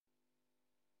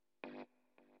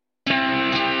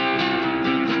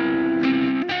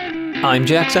I'm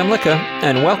Jack Zemlicka,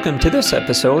 and welcome to this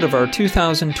episode of our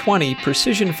 2020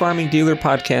 Precision Farming Dealer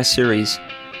podcast series.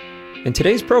 In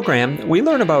today's program, we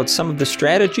learn about some of the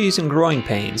strategies and growing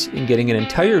pains in getting an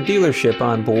entire dealership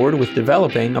on board with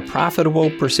developing a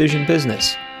profitable precision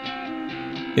business.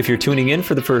 If you're tuning in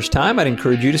for the first time, I'd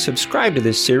encourage you to subscribe to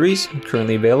this series,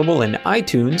 currently available in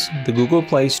iTunes, the Google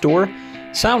Play Store,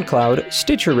 SoundCloud,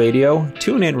 Stitcher Radio,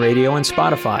 TuneIn Radio, and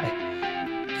Spotify.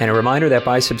 And a reminder that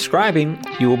by subscribing,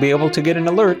 you will be able to get an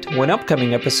alert when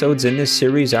upcoming episodes in this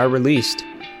series are released.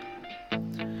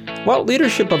 Well,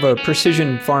 leadership of a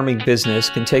precision farming business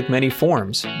can take many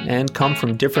forms and come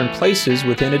from different places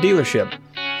within a dealership.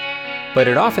 But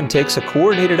it often takes a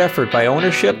coordinated effort by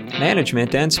ownership,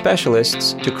 management, and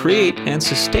specialists to create and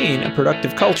sustain a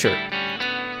productive culture.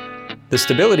 The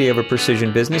stability of a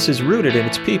precision business is rooted in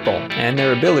its people and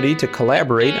their ability to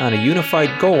collaborate on a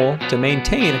unified goal to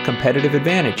maintain a competitive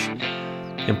advantage.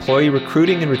 Employee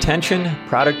recruiting and retention,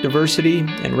 product diversity,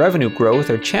 and revenue growth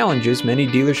are challenges many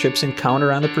dealerships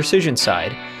encounter on the precision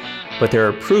side, but there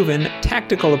are proven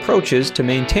tactical approaches to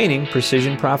maintaining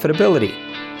precision profitability.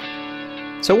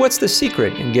 So what's the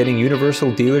secret in getting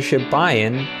universal dealership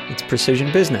buy-in in its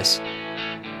precision business?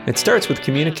 It starts with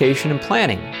communication and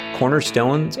planning,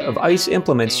 cornerstones of ICE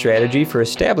Implement's strategy for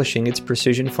establishing its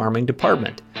precision farming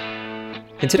department.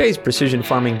 In today's Precision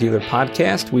Farming Dealer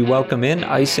podcast, we welcome in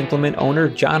ICE Implement owner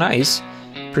John Ice,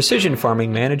 Precision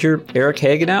Farming Manager Eric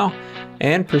Hagenow,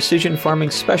 and Precision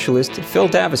Farming Specialist Phil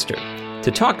Davister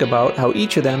to talk about how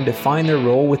each of them define their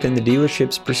role within the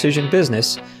dealership's precision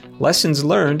business, lessons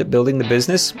learned building the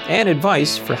business, and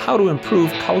advice for how to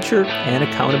improve culture and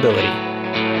accountability.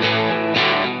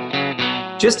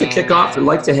 Just to kick off, I'd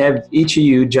like to have each of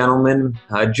you gentlemen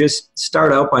just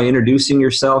start out by introducing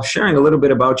yourself, sharing a little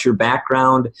bit about your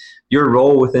background, your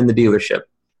role within the dealership.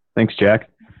 Thanks,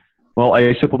 Jack. Well,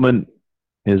 ICE Implement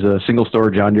is a single-store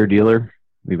John Deere dealer.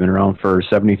 We've been around for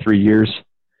 73 years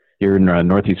here in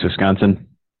northeast Wisconsin,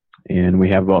 and we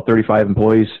have about 35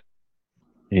 employees.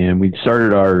 And we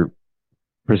started our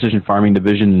precision farming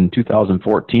division in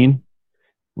 2014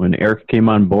 when Eric came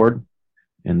on board.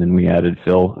 And then we added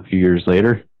Phil a few years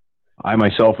later. I've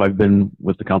been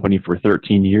with the company for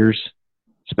 13 years,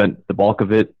 spent the bulk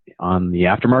of it on the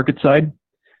aftermarket side.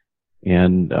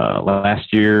 And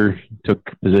last year took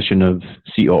position of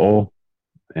COO.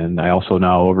 And I also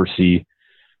now oversee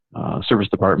service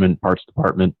department, parts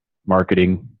department,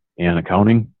 marketing, and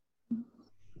accounting.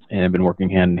 And I've been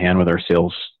working hand in hand with our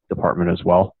sales department as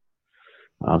well.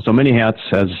 So many hats,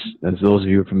 as those of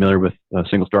you who are familiar with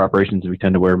single store operations, we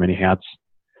tend to wear many hats.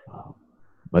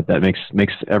 But that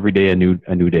makes every day a new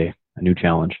day, a new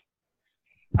challenge.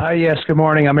 Yes, good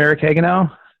morning. I'm Eric Hagenow.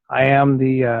 I am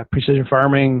the Precision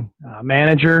Farming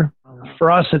Manager. For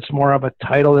us, it's more of a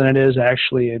title than it is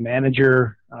actually a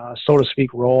manager, so to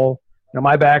speak, role.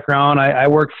 My background, I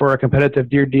worked for a competitive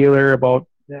Deere dealer about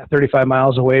 35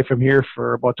 miles away from here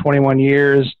for about 21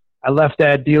 years. I left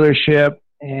that dealership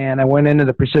and I went into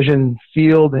the precision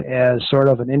field as sort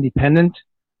of an independent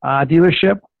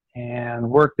dealership, and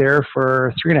worked there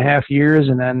for 3.5 years.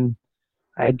 And then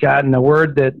I had gotten a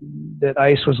word that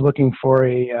ICE was looking for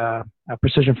a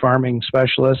precision farming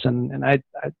specialist. And I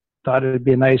thought it would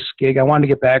be a nice gig. I wanted to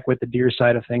get back with the Deere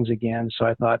side of things again. So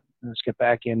I thought, let's get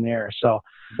back in there. So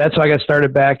that's how I got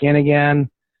started back in again.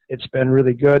 It's been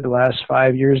really good the last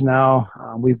 5 years now.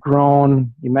 We've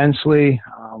grown immensely.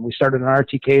 We started an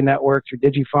RTK network through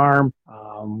DigiFarm.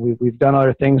 We've done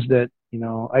other things that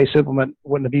ICE Implement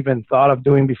wouldn't have even thought of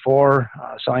doing before,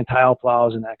 selling tile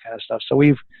plows and that kind of stuff. So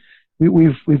we've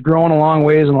grown a long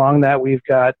ways, and along that we've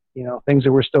got things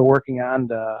that we're still working on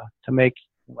to make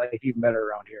life even better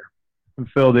around here. I'm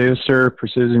Phil Davister,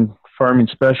 Precision Farming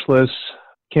Specialist.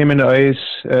 Came into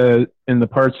ICE in the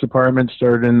parts department,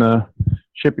 started in the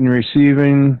shipping and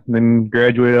receiving, then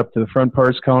graduated up to the front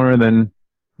parts counter, then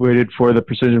waited for the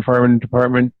Precision Farming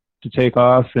department to take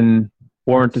off and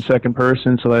warrant the second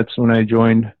person. So that's when I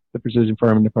joined the Precision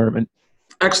Farming department.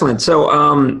 Excellent. So,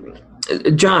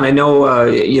 John, I know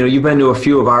you've been to a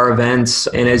few of our events,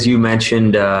 and as you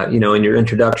mentioned, in your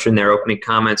introduction there, opening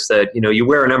comments, that you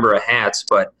wear a number of hats.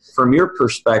 But from your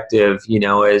perspective,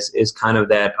 as kind of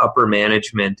that upper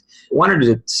management, I wanted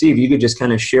to see if you could just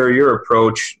kind of share your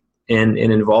approach and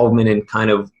involvement in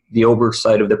kind of the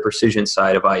oversight of the precision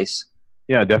side of ICE.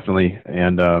 Yeah, definitely.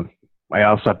 And I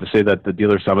also have to say that the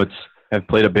dealer summits have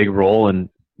played a big role in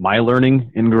my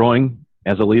learning and growing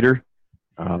as a leader.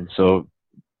 So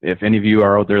if any of you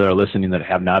are out there that are listening that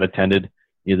have not attended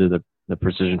either the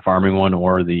Precision Farming one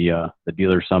or the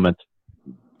Dealer Summit,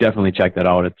 definitely check that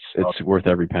out. It's worth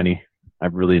every penny.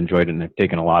 I've really enjoyed it, and I've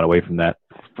taken a lot away from that.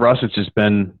 For us, it's just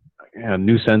been a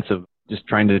new sense of just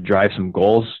trying to drive some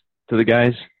goals to the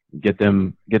guys, get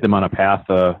them on a path,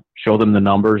 show them the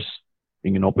numbers,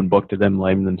 being an open book to them,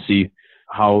 letting them see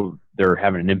how they're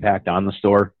having an impact on the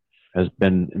store has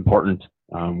been important.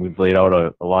 We've laid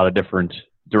out a lot of different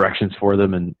directions for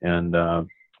them, and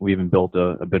we even built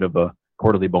a bit of a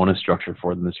quarterly bonus structure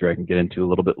for them this year I can get into a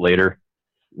little bit later.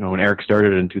 When Eric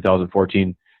started in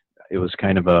 2014, it was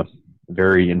kind of a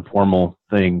very informal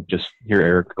thing, just here,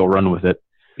 Eric, go run with it,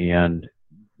 and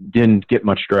didn't get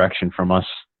much direction from us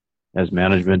as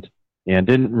management, and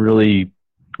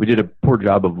we did a poor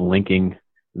job of linking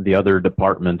the other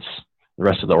departments, the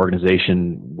rest of the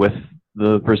organization, with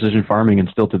the precision farming. And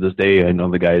still to this day, I know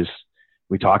the guys,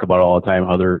 we talk about all the time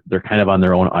how they're kind of on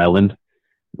their own island.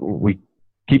 We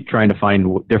keep trying to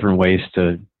find different ways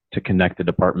to connect the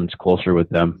departments closer with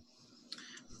them.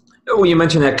 Well, you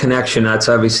mentioned that connection. That's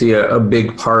obviously a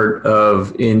big part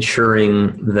of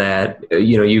ensuring that,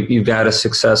 you've got a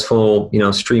successful,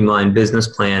 streamlined business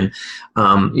plan.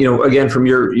 Again, from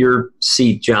your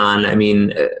seat, John, I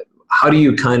mean, how do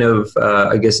you kind of,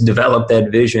 develop that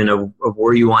vision of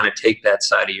where you want to take that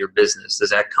side of your business? Does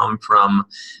that come from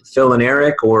Phil and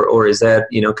Eric, or is that,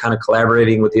 kind of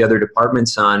collaborating with the other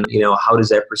departments on, how does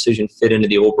that precision fit into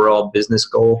the overall business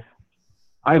goal?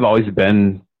 I've always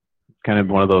been kind of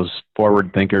one of those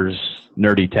forward thinkers,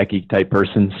 nerdy techie type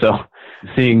person. So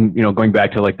seeing, going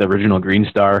back to like the original Green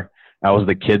Star, I was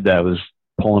the kid that was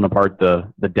pulling apart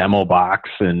the demo box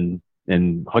and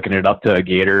hooking it up to a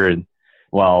gator. And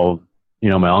while,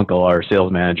 my uncle, our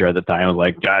sales manager at the time, was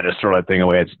like, just throw that thing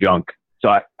away, it's junk. So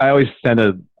I always tend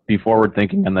to be forward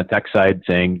thinking on the tech side,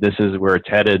 saying this is where it's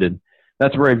headed. And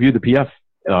that's where I view the PF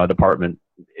department.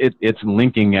 It's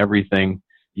linking everything.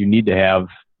 You need to have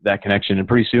that connection, and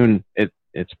pretty soon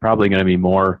it's probably going to be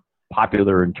more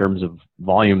popular in terms of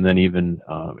volume than even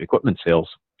equipment sales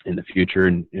in the future.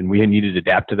 And we need to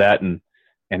adapt to that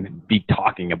and be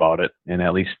talking about it and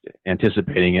at least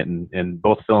anticipating it. And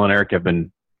both Phil and Eric have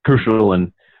been crucial.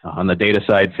 And on the data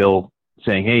side, Phil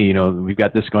saying, hey, we've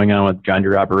got this going on with John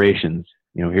Deere Operations.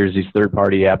 Here's these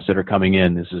third-party apps that are coming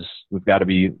in. We've got to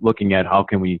be looking at how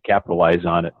can we capitalize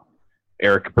on it.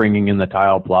 Eric bringing in the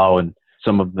tile plow and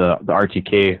some of the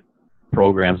RTK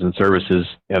programs and services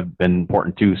have been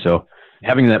important too. So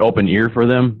having that open ear for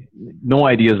them, no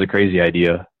idea is a crazy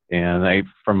idea. And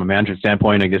from a management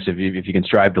standpoint, I guess if you can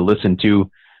strive to listen to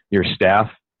your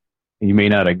staff, you may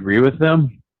not agree with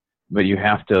them, but you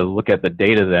have to look at the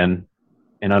data then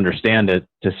and understand it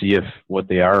to see if what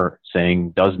they are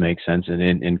saying does make sense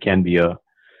and can be a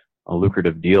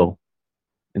lucrative deal.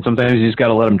 And sometimes you just got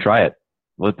to let them try it,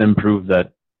 let them prove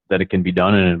that it can be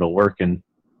done and it'll work. And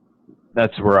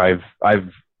that's where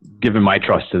I've given my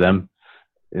trust to them,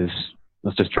 is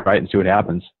let's just try it and see what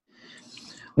happens.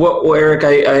 Well, Eric,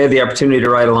 I had the opportunity to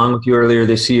ride along with you earlier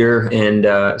this year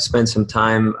and spend some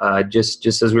time just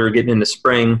as we were getting into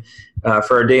spring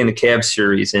for our Day in the Cab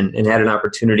series, and had an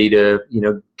opportunity to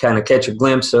kind of catch a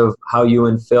glimpse of how you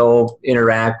and Phil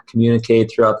interact,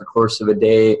 communicate throughout the course of a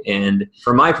day. And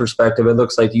from my perspective, it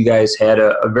looks like you guys had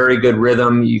a very good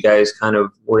rhythm. You guys kind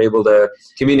of were able to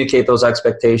communicate those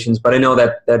expectations, but I know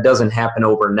that doesn't happen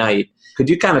overnight. Could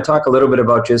you kind of talk a little bit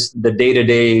about just the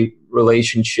day-to-day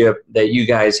relationship that you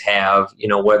guys have,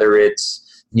 whether it's,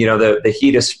 the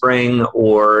heat of spring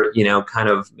or, kind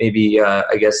of maybe,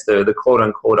 the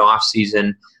quote-unquote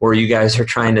off-season where you guys are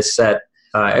trying to set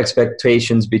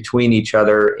expectations between each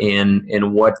other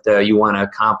and what you want to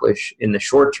accomplish in the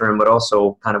short term, but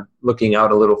also kind of looking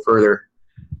out a little further?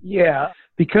 Yeah,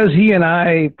 because he and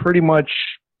I pretty much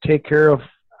take care of,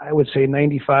 I would say,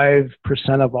 95%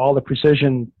 of all the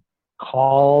precision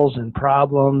calls and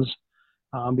problems.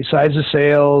 Besides the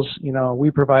sales,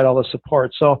 we provide all the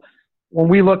support. So when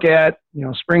we look at,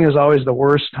 spring is always the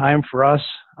worst time for us.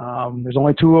 There's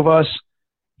only two of us.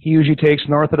 He usually takes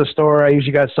north of the store. I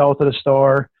usually got south of the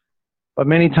store. But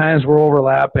many times we're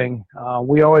overlapping.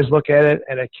 We always look at it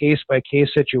at a case-by-case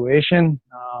situation.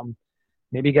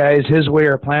 Maybe guys his way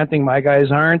are planting, my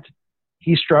guys aren't.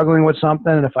 He's struggling with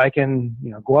something, and if I can,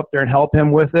 go up there and help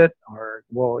him with it, or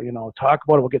we'll, talk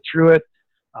about it, we'll get through it.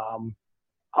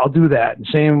 I'll do that. And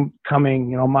same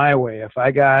coming, my way. If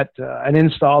I got an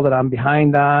install that I'm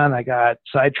behind on, I got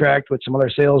sidetracked with some other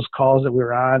sales calls that we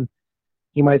were on,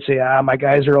 he might say, my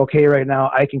guys are okay right now.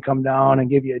 I can come down and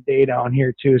give you a day down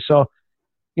here too. So,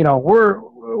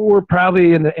 we're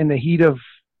probably in the heat of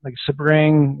like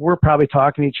spring, we're probably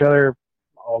talking to each other,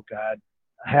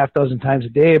 a half dozen times a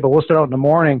day, but we'll start out in the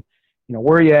morning,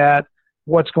 where are you at?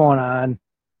 What's going on?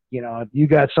 You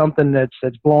got something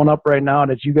that's blown up right now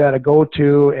that you got to go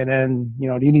to, and then,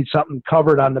 do you need something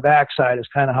covered on the backside is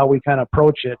kind of how we kind of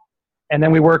approach it. And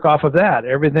then we work off of that.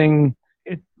 Everything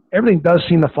everything does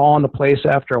seem to fall into place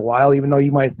after a while, even though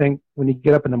you might think when you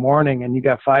get up in the morning and you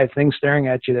got 5 things staring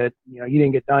at you that, you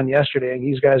didn't get done yesterday and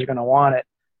these guys are going to want it.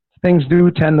 Things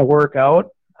do tend to work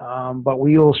out, but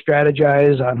we will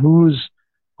strategize on who's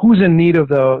in need of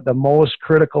the most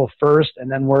critical first and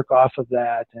then work off of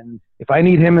that. And if I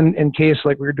need him in case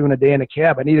like we were doing a day in a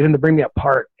cab, I needed him to bring me a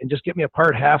part and just get me a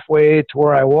part halfway to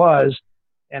where I was.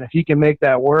 And if he can make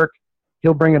that work,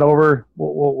 he'll bring it over.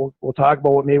 We'll talk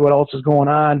about what else is going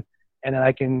on, and then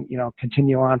I can,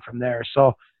 continue on from there.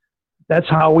 So that's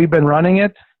how we've been running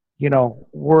it.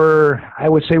 I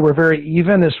would say we're very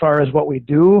even as far as what we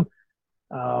do.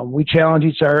 We challenge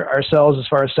ourselves as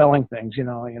far as selling things.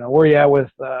 Where you at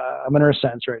with a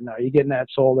InterSense right now? Are you getting that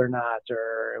sold or not?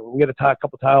 Or we got a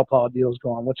couple tile plow deals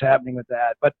going. What's happening with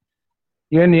that? But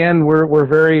in the end, we're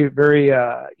very, very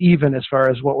even as far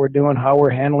as what we're doing, how we're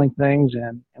handling things,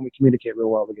 and we communicate real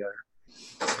well together.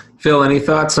 Phil, any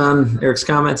thoughts on Eric's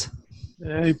comments?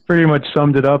 He pretty much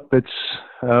summed it up. It's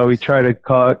we try to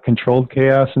call it controlled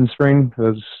chaos in spring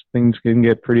because things can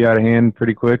get pretty out of hand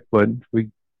pretty quick. But if we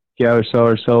gather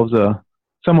ourselves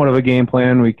somewhat of a game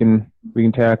plan, we can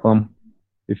tackle them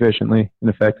efficiently and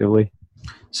effectively.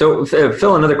 So,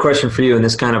 Phil, another question for you, and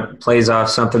this kind of plays off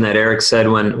something that Eric said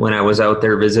when I was out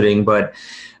there visiting, but,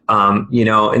 and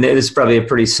this is probably a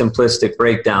pretty simplistic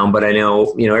breakdown, but I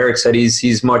know, Eric said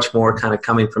he's much more kind of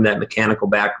coming from that mechanical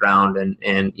background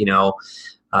and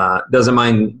doesn't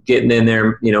mind getting in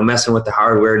there, messing with the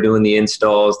hardware, doing the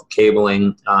installs, the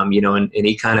cabling, and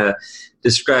he kind of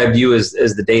described you as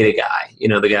the data guy,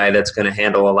 the guy that's going to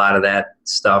handle a lot of that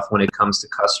stuff when it comes to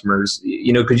customers.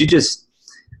 Could you just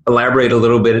elaborate a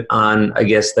little bit on, I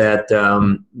guess, that,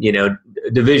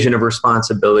 division of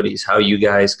responsibilities, how you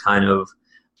guys kind of,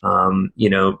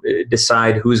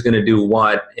 decide who's going to do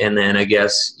what, and then I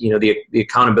guess, the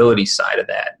accountability side of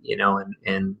that,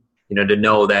 and to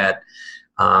know that,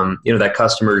 that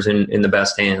customer's in the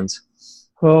best hands.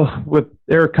 Well, with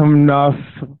Eric coming off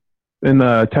in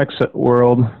the tech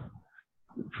world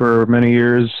for many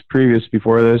years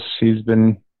before this, he's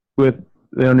been with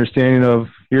the understanding of,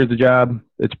 here's the job,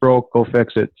 it's broke, go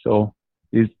fix it. So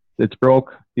it's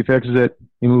broke, he fixes it,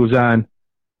 he moves on.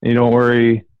 And you don't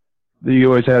worry, you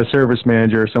always have a service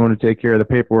manager, someone to take care of the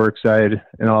paperwork side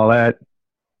and all that.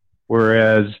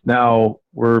 Whereas now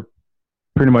we're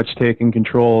pretty much taking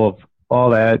control of all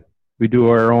that. We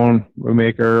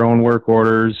make our own work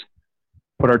orders,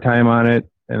 put our time on it,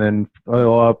 and then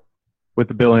follow up with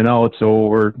the billing out. So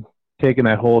we're taking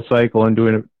that whole cycle and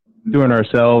doing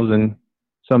ourselves. And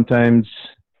sometimes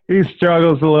he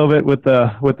struggles a little bit with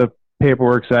the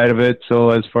paperwork side of it. So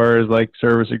as far as like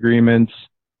service agreements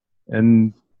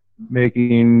and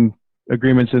making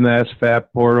agreements in the SFAP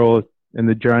portal in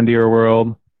the John Deere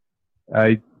world,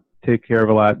 I take care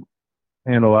of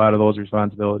handle a lot of those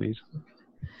responsibilities.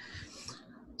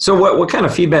 So what kind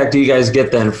of feedback do you guys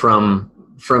get then from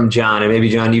John? And maybe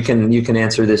John, you can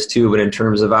answer this too, but in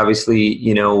terms of obviously,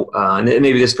 and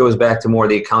maybe this goes back to more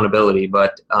the accountability,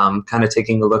 but kind of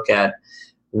taking a look at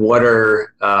what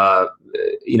are,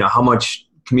 how much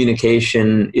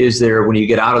communication is there when you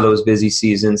get out of those busy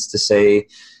seasons to say,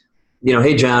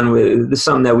 hey, John, this is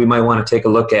something that we might want to take a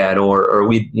look at, or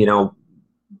we,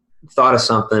 thought of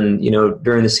something,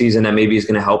 during the season that maybe is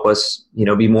going to help us,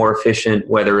 be more efficient,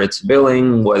 whether it's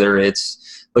billing, whether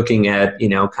it's looking at,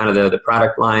 kind of the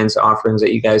product lines, offerings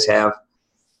that you guys have.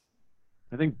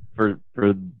 I think for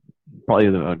probably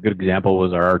a good example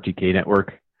was our RTK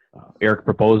network. Eric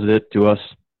proposed it to us,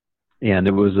 and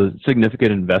it was a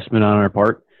significant investment on our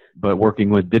part. But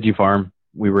working with DigiFarm,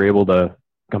 we were able to,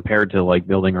 compared to like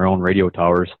building our own radio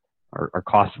towers, our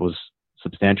cost was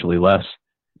substantially less.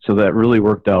 So that really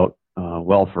worked out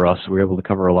well for us. We were able to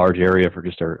cover a large area for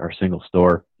just our single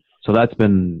store. So that's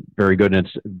been very good. And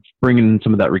it's bringing in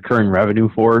some of that recurring revenue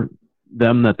for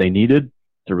them that they needed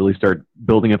to really start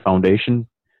building a foundation.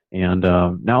 And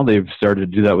now they've started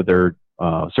to do that with their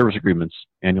service agreements,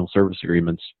 annual service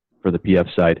agreements for the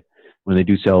PF side. When they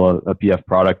do sell a PF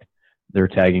product, they're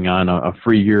tagging on a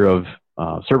free year of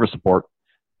service support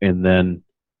and then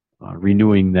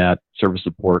renewing that service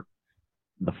support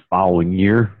the following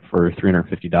year for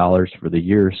 $350 for the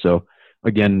year. So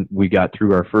again, we got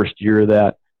through our first year of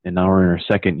that, and now we're in our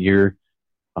second year.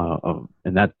 And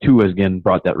that too has again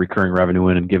brought that recurring revenue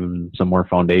in and given them some more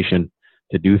foundation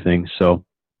to do things. So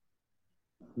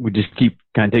we just keep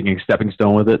kind of taking a stepping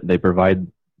stone with it. They provide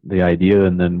the idea,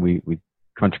 and then we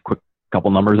crunch a quick couple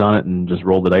numbers on it and just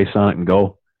roll the dice on it and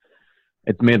go.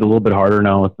 It's made it a little bit harder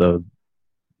now with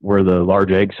where the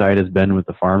large ag side has been with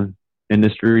the farm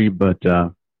industry, but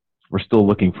we're still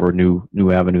looking for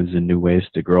new avenues and new ways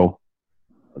to grow.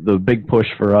 the big push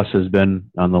for us has been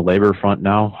on the labor front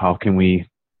now. How can we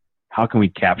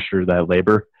capture that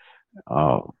labor?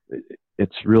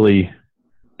 It's really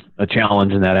a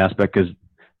challenge in that aspect because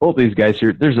both these guys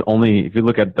here, there's only, if you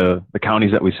look at the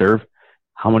counties that we serve,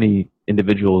 how many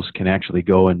individuals can actually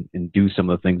go and do some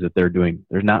of the things that they're doing?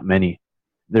 There's not many.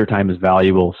 Their time is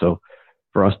valuable. So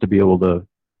for us to be able to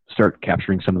start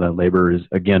capturing some of that labor is,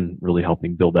 again, really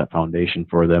helping build that foundation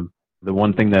for them. The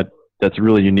one thing that's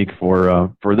really unique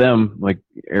for them, like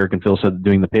Eric and Phil said,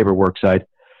 doing the paperwork side,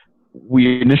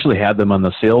 we initially had them on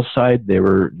the sales side. They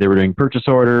were doing purchase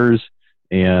orders,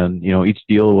 and each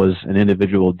deal was an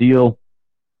individual deal,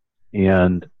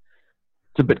 and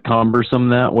it's a bit cumbersome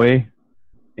that way.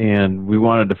 And we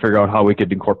wanted to figure out how we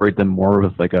could incorporate them more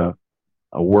with like a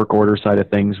work order side of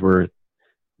things, where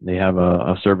they have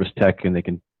a service tech and they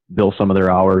can bill some of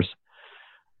their hours.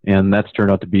 And that's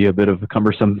turned out to be a bit of a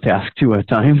cumbersome task too at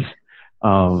times.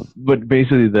 But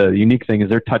basically the unique thing is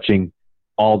they're touching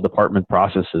all department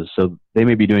processes. So they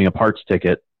may be doing a parts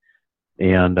ticket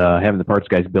and having the parts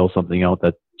guys bill something out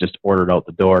that just ordered out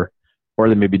the door, or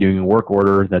they may be doing a work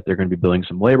order that they're going to be billing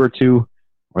some labor to,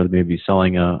 or they may be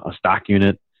selling a stock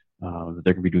unit that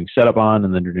they're going to be doing setup on,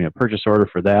 and then they're doing a purchase order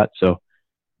for that. So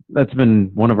that's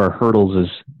been one of our hurdles,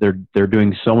 is they're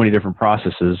doing so many different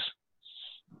processes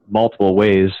multiple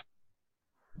ways,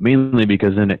 mainly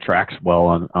because then it tracks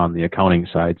well on the accounting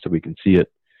side, so we can see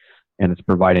it, and it's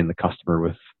providing the customer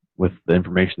with the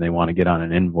information they want to get on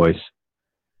an invoice.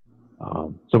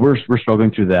 So we're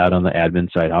struggling through that on the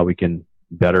admin side, how we can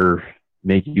better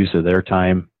make use of their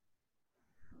time.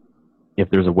 If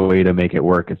there's a way to make it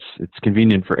work, it's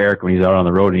convenient for Eric when he's out on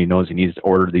the road and he knows he needs to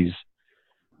order these,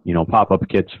 pop-up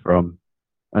kits from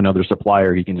another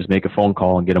supplier. He can just make a phone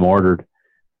call and get them ordered.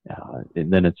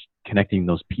 And then it's connecting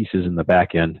those pieces in the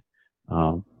back end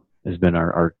has been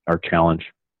our challenge.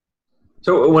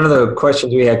 So one of the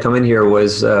questions we had come in here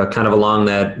was kind of along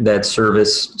that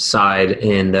service side,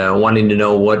 and wanting to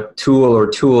know what tool or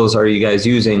tools are you guys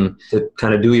using to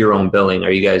kind of do your own billing? Are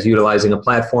you guys utilizing a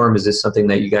platform? Is this something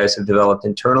that you guys have developed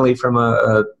internally from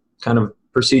a kind of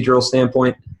procedural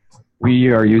standpoint?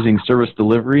 We are using Service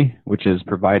Delivery, which is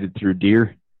provided through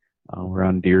Deere. We're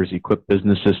on Deere's Equip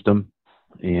Business System,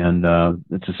 and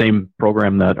it's the same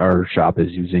program that our shop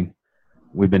is using.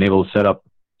 We've been able to set up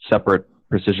separate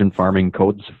precision farming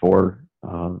codes for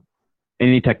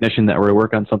any technician that were to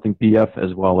work on something PF,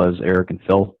 as well as Eric and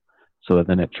Phil, so that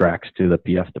then it tracks to the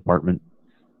PF department.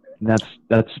 And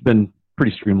that's been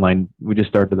pretty streamlined. We just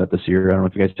started that this year. I don't know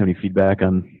if you guys have any feedback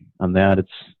on that.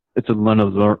 It's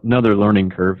another learning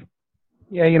curve.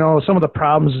 Yeah, some of the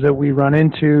problems that we run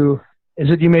into is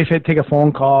that you may take a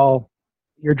phone call.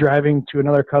 You're driving to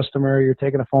another customer, you're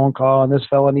taking a phone call, and this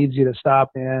fella needs you to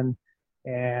stop in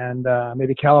and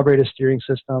maybe calibrate a steering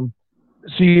system.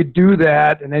 So you do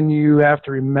that, and then you have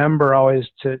to remember always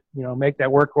to make that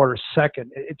work order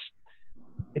second.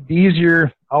 It's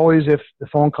easier always if the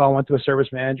phone call went to a service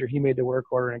manager, he made the work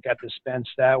order and it got dispensed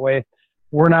that way.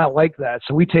 We're not like that.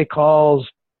 So we take calls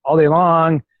all day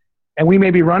long, and we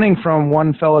may be running from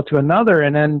one fellow to another,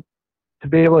 and then to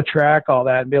be able to track all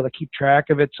that and be able to keep track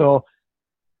of it. So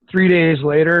 3 days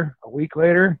later, a week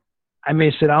later, I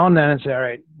may sit down then and say, all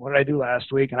right, what did I do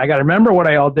last week? And I got to remember what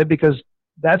I all did, because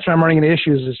that's when I'm running into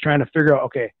issues, is trying to figure out,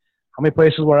 okay, how many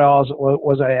places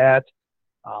was I at?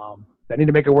 Did I need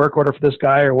to make a work order for this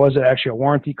guy, or was it actually a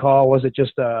warranty call? Was it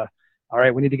just all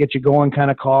right, we need to get you going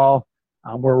kind of call?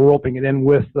 We're roping it in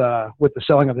with the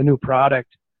selling of the new product.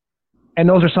 And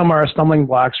those are some of our stumbling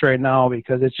blocks right now,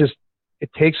 because it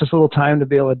takes us a little time to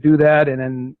be able to do that.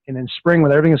 And in spring,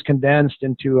 when everything is condensed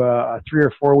into a 3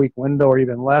 or 4 week window, or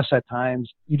even less at times,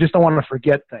 you just don't want to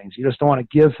forget things. You just don't want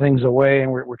to give things away.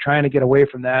 And we're trying to get away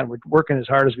from that. We're working as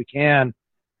hard as we can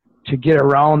to get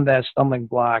around that stumbling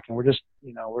block. And we're just,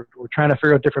 we're trying to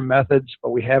figure out different methods, but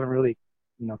we haven't really,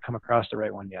 come across the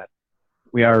right one yet.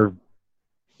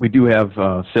 We do have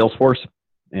Salesforce,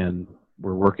 and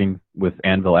we're working with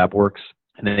Anvil AppWorks,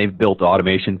 and they've built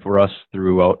automation for us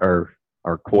throughout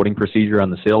our quoting procedure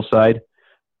on the sales side,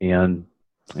 and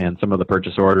some of the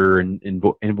purchase order and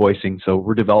invoicing. So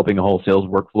we're developing a whole sales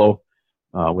workflow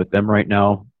with them right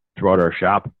now throughout our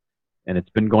shop, and it's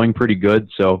been going pretty good.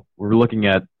 So we're looking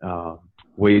at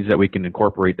ways that we can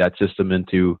incorporate that system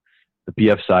into the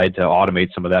PF side to automate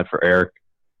some of that for Eric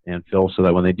and Phil, so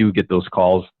that when they do get those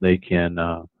calls, they can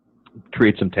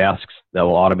create some tasks that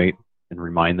will automate and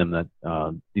remind them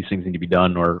that these things need to be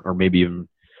done, or maybe even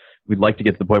we'd like to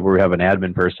get to the point where we have an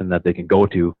admin person that they can go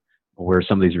to, where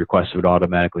some of these requests would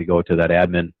automatically go to that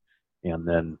admin, and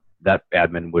then that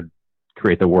admin would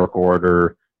create the work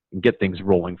order and get things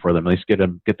rolling for them, at least get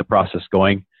the process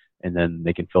going, and then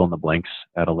they can fill in the blanks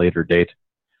at a later date.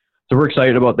 So we're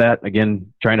excited about that.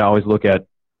 Again, trying to always look at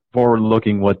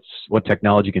forward-looking what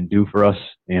technology can do for us,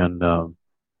 and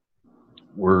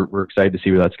we're excited to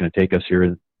see where that's going to take us here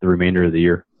in the remainder of the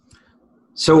year.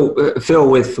 So, Phil,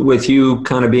 with you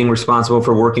kind of being responsible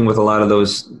for working with a lot of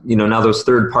those, now those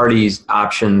third parties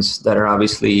options that are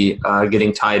obviously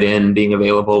getting tied in, being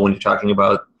available when you're talking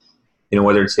about,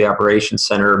 whether it's the operations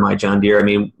center or My John Deere. I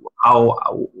mean,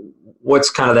 what's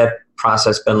kind of that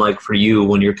process been like for you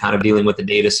when you're kind of dealing with the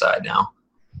data side now?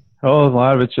 Oh, a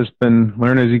lot of it's just been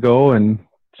learn as you go, and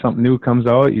something new comes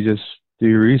out, you just do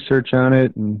your research on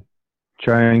it and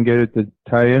try and get it to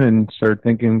tie in and start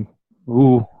thinking,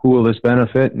 who will this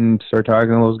benefit, and start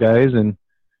talking to those guys. And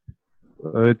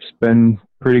it's been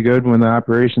pretty good. When the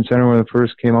operations center, when it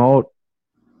first came out,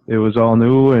 it was all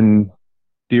new, and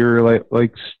Deere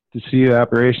likes to see the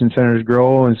operations centers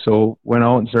grow, and so went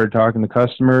out and started talking to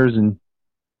customers and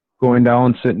going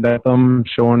down, sitting at them,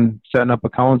 setting up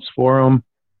accounts for them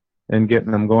and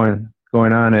getting them going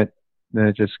on it. Then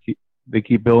it just they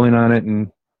keep building on it, and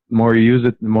the more you use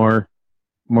it, the more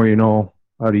you know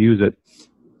how to use it.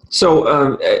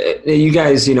 So you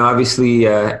guys, obviously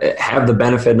have the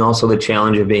benefit and also the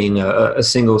challenge of being a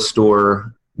single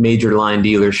store, major line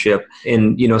dealership.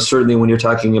 And, certainly when you're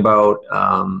talking about,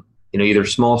 either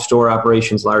small store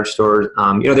operations, large stores,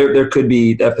 there could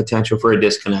be that potential for a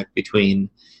disconnect between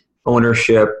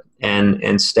ownership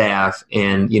and staff.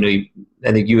 And,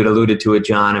 I think you had alluded to it,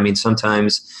 John. I mean,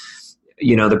 sometimes,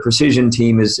 the precision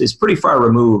team is pretty far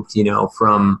removed,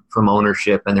 from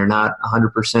ownership, and they're not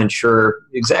 100% sure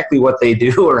exactly what they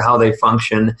do or how they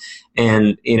function,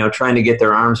 and, trying to get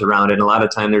their arms around it. And a lot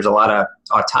of time there's a lot of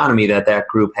autonomy that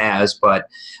group has. But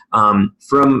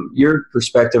from your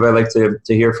perspective, I'd like to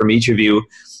hear from each of you,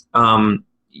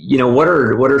 what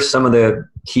are some of the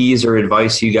keys or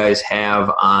advice you guys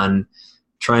have on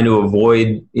trying to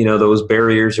avoid, those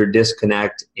barriers or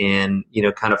disconnect, and,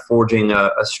 kind of forging a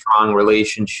strong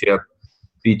relationship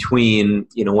between,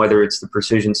 whether it's the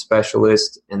precision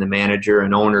specialist and the manager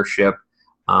and ownership,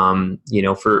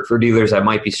 for dealers that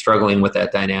might be struggling with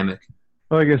that dynamic?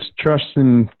 Well, I guess trust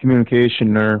and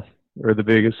communication are the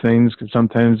biggest things, because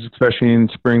sometimes, especially in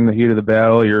spring, the heat of the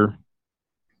battle,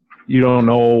 you don't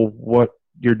know what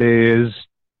your day is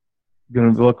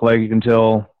going to look like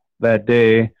until that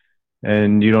day.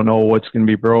 And you don't know what's going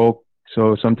to be broke.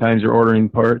 So sometimes you're ordering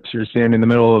parts. You're standing in the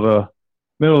middle of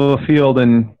a field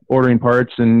and ordering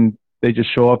parts, and they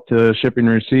just show up to shipping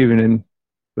and receiving. And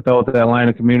without that line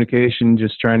of communication,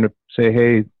 just trying to say,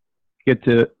 hey, get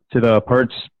to the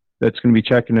parts that's going to be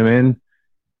checking them in,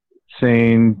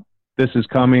 saying this is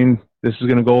coming, this is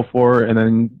going to go for, and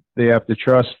then they have to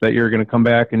trust that you're going to come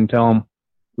back and tell them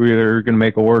we're either going to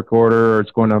make a work order, or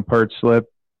it's going to a part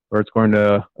slip, or it's going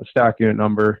to a stock unit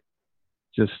number,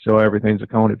 just so everything's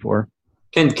accounted for.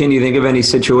 Can you think of any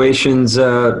situations,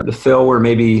 Phil, where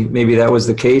maybe that was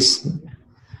the case?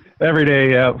 Every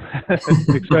day, yeah.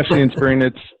 Especially in spring,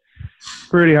 it's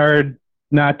pretty hard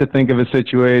not to think of a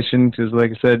situation, because,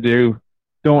 like I said, you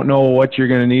don't know what you're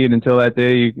going to need until that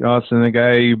day. Also, the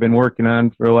guy you've been working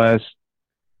on for the last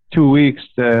 2 weeks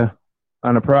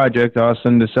on a project, all of a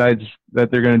sudden decides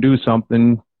that they're going to do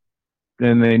something,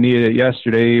 and they need it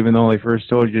yesterday, even though they first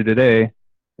told you today.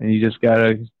 And you just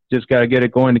gotta get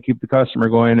it going to keep the customer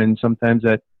going, and sometimes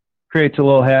that creates a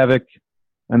little havoc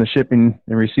on the shipping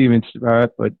and receiving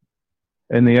spot. But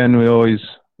in the end, we always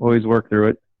work through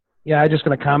it. Yeah, I'm just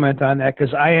going to comment on that,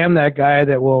 because I am that guy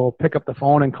that will pick up the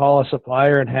phone and call a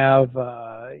supplier and have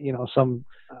some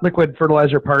liquid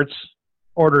fertilizer parts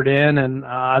ordered in, and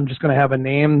I'm just going to have a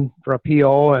name for a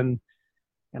PO, and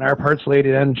our parts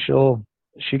lady, then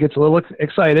she gets a little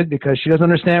excited because she doesn't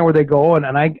understand where they go. And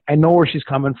I know where she's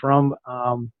coming from,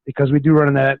 because we do run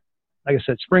in that, like I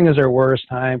said, spring is our worst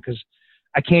time, because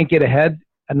I can't get ahead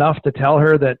enough to tell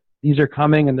her that these are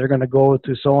coming and they're going to go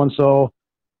to so-and-so.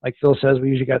 Like Phil says, we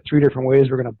usually got 3 different ways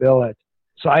we're going to bill it.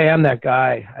 So I am that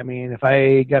guy. I mean, if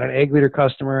I got an egg leader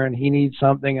customer and he needs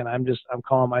something, and I'm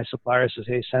calling my supplier, says,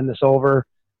 hey, send this over,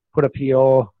 put a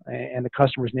PO and the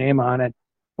customer's name on it.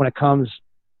 When it comes,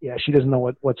 yeah, she doesn't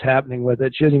know what's happening with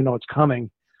it. She doesn't even know it's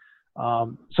coming.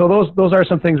 So those are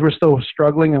some things we're still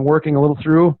struggling and working a little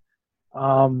through.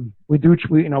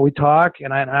 We talk,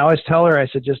 and I always tell her, I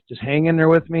said, just hang in there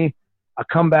with me. I'll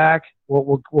come back.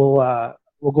 We'll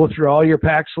go through all your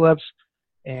pack slips,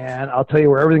 and I'll tell you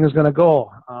where everything is going to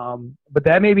go. But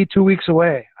that may be 2 weeks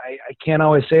away. I can't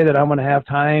always say that I'm going to have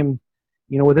time,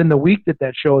 within the week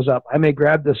that shows up. I may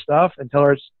grab this stuff and tell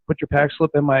her, put your pack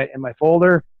slip in my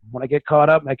folder. When I get caught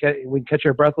up and we can catch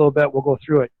our breath a little bit, we'll go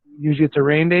through it. Usually it's a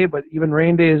rain day, but even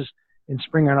rain day is in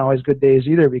spring aren't always good days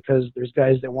either, because there's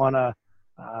guys that want to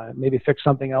maybe fix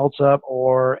something else up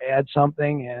or add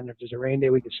something. And if there's a rain day,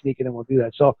 we can sneak it and we'll do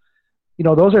that. So,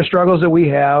 those are struggles that we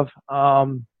have.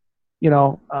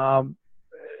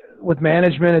 With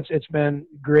management, it's been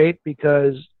great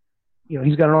because,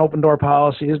 he's got an open door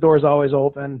policy. His door is always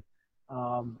open.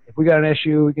 If we got an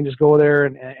issue, we can just go there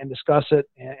and discuss it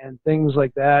and things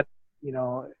like that.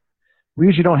 We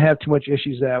usually don't have too much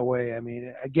issues that way. I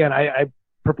mean, again, I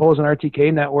propose an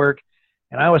RTK network,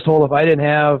 and I was told if I didn't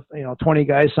have 20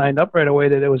 guys signed up right away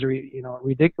that it was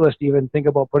ridiculous to even think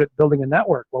about building a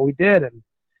network. Well, we did,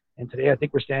 and today I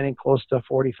think we're standing close to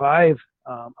 45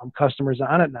 customers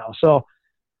on it now. So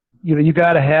you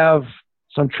got to have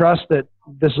some trust that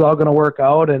this is all going to work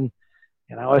out, and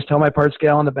I always tell my parts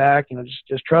gal in the back,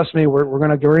 just trust me, we're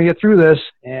going to get through this,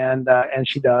 and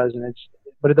she does,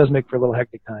 but it does make for a little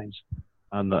hectic times.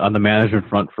 On the management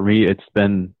front, for me, it's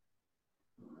been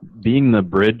being the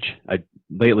bridge.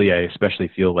 Lately, I especially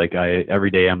feel like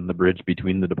every day I'm the bridge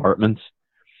between the departments.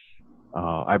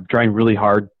 I'm trying really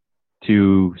hard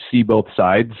to see both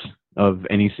sides of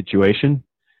any situation.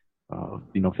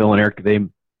 Phil and Eric,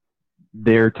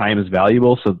 their time is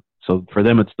valuable, so for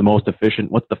them it's the most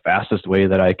efficient. What's the fastest way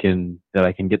that I can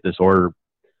get this order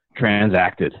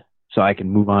transacted so I can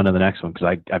move on to the next one,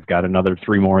 because I've got another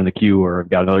 3 more in the queue, or I've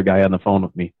got another guy on the phone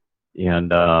with me.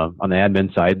 And on the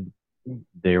admin side,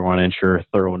 they want to ensure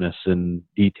thoroughness and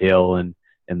detail and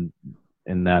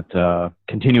that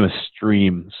continuous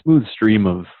smooth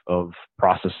stream of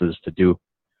processes to do.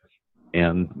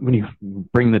 And when you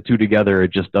bring the two together,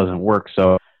 it just doesn't work.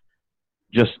 So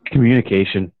just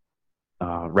communication,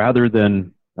 rather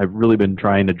than, I've really been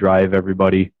trying to drive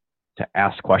everybody to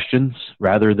ask questions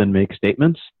rather than make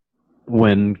statements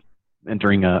when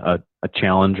entering a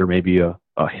challenge or maybe a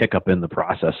hiccup in the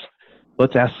process.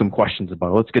 Let's ask some questions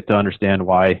about it. Let's get to understand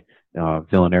why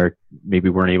Phil and Eric maybe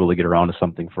weren't able to get around to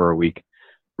something for a week,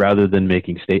 rather than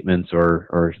making statements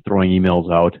or throwing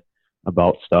emails out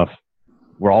about stuff.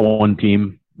 We're all one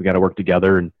team. We got to work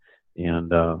together, and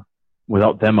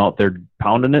without them out there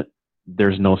pounding it,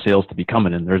 there's no sales to be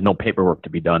coming in. There's no paperwork to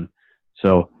be done.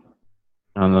 So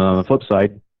on the flip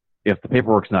side, if the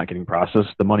paperwork's not getting processed,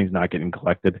 the money's not getting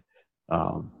collected.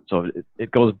 So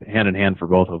it goes hand in hand for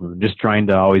both of them. Just trying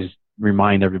to always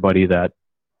remind everybody that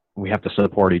we have to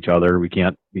support each other. We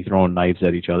can't be throwing knives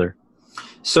at each other.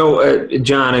 So,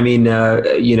 John, I mean,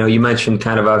 you mentioned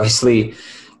kind of obviously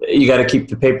you got to keep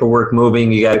the paperwork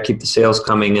moving. You got to keep the sales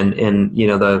coming, and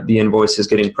the invoices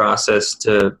getting processed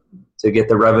to get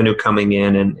the revenue coming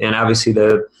in, and obviously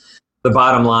the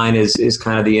bottom line is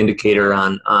kind of the indicator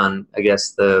on I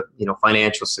guess the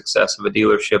financial success of a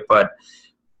dealership. But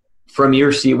from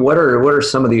your seat, what are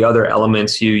some of the other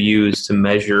elements you use to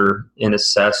measure and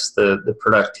assess the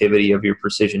productivity of your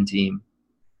precision team?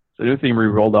 The new thing we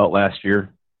rolled out last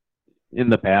year. In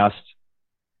the past,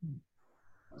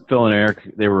 Phil and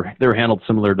Eric, they were handled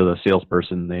similar to the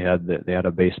salesperson. They had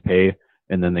a base pay,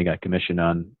 and then they got commission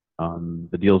on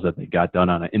the deals that they got done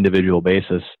on an individual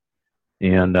basis.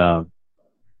 And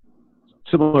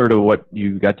similar to what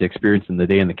you got to experience in the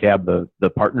day in the cab, the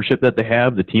partnership that they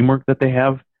have, the teamwork that they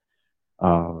have,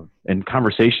 and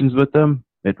conversations with them,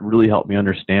 it really helped me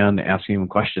understand, asking them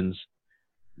questions,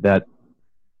 that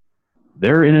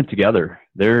they're in it together.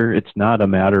 It's not a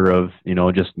matter of,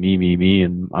 just me,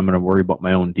 and I'm going to worry about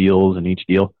my own deals and each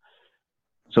deal.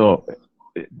 So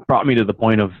it brought me to the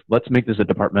point of, let's make this a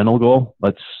departmental goal.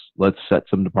 Let's set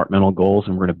some departmental goals,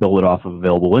 and we're going to build it off of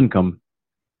available income.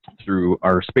 Through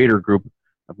our Spader group,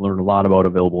 I've learned a lot about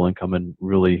available income and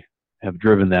really have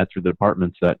driven that through the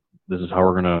departments, that this is how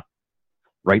we're going to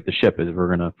right the ship, is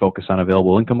we're going to focus on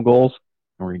available income goals,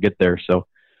 and we're going to get there. So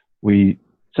we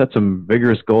set some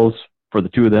vigorous goals for the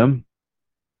two of them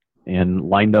and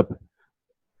lined up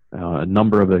a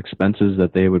number of expenses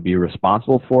that they would be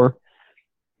responsible for,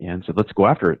 and said, let's go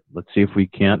after it. Let's see if we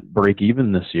can't break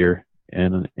even this year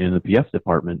in the PF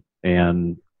department.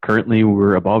 And currently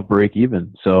we're above break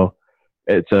even. So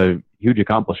it's a huge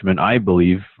accomplishment, I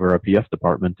believe, for a PF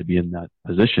department to be in that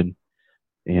position.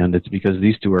 And it's because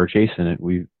these two are chasing it.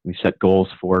 We set goals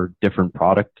for different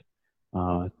product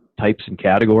types and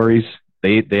categories.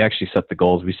 They actually set the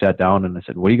goals. We sat down and I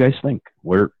said, what do you guys think?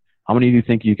 How many do you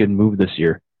think you can move this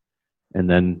year? And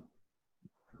then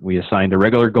we assigned a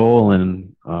regular goal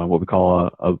and what we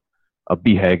call a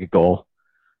BHAG goal,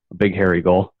 a big hairy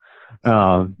goal,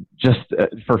 just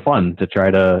for fun, to try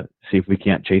to see if we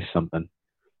can't chase something.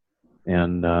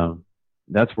 And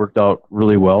that's worked out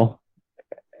really well.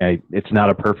 It's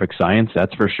not a perfect science,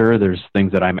 that's for sure. There's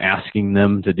things that I'm asking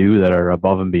them to do that are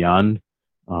above and beyond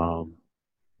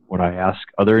what I ask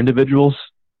other individuals.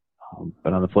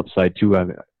 But on the flip side too,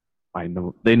 I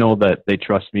know they know that they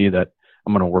trust me, that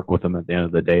I'm going to work with them at the end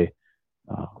of the day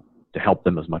to help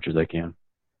them as much as I can.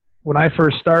 When I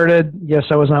first started, yes,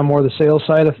 I was on more the sales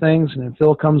side of things, and then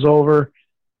Phil comes over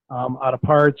out of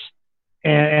parts,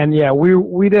 and yeah,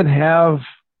 we didn't have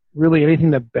really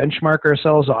anything to benchmark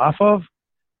ourselves off of.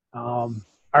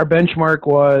 Our benchmark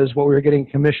was what we were getting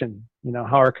commission,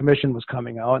 how our commission was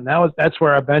coming out, and that's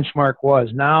where our benchmark was.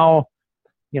 Now,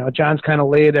 John's kind of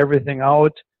laid everything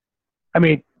out. I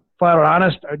mean, flat out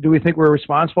honest, do we think we're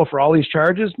responsible for all these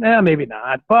charges? Nah, maybe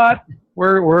not, but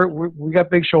we got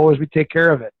big shoulders. We take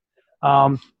care of it.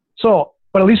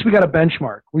 But at least we got a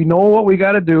benchmark. We know what we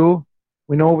got to do.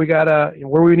 We know what we got to,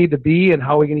 where we need to be, and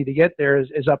how we need to get there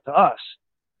is up to us.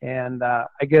 And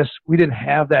I guess we didn't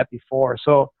have that before.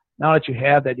 So now that you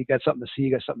have that, you got something to see,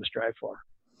 you got something to strive for.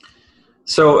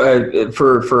 So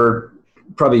for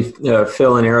probably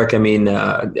Phil and Eric, I mean,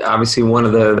 obviously one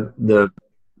of the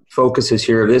focuses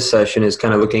here of this session is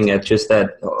kind of looking at just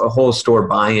that whole store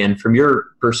buy-in. From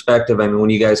your perspective, I mean, when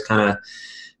you guys kind of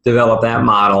develop that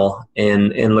model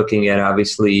and looking at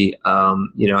obviously,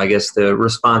 I guess the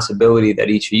responsibility that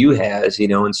each of you has,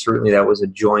 and certainly that was a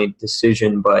joint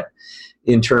decision, but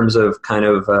in terms of kind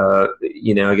of,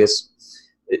 I guess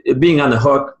being on the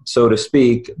hook, so to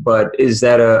speak, but is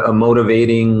that a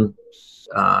motivating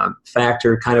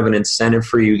factor, kind of an incentive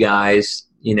for you guys,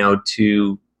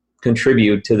 to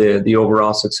contribute to the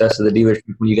overall success of the dealership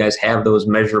when you guys have those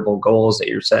measurable goals that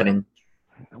you're setting?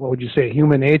 What would you say?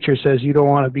 Human nature says you don't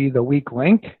want to be the weak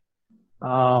link.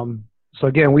 So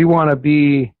again, we want to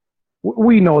be,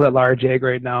 we know that large ag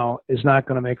right now is not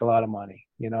going to make a lot of money.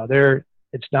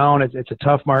 It's down. It's a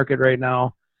tough market right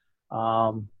now.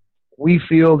 We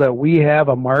feel that we have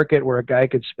a market where a guy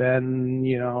could spend,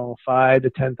 $5,000 to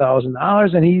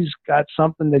 $10,000, and he's got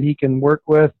something that he can work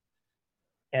with.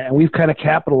 And we've kind of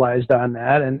capitalized on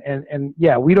that. And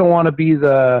yeah, we don't want to be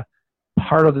the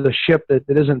part of the ship that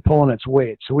isn't pulling its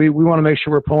weight. So we want to make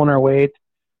sure we're pulling our weight.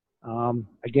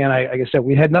 Again, like I said,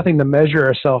 we had nothing to measure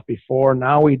ourselves before.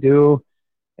 Now we do.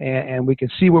 And we can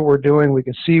see what we're doing. We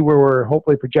can see where we're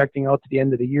hopefully projecting out to the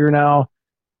end of the year now.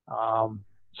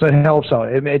 So it helps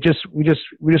out. We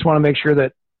just want to make sure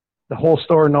that the whole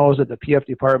store knows that the PF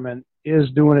department is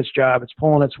doing its job. It's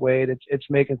pulling its weight. It's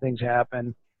making things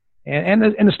happen. And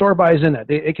the store buys in it.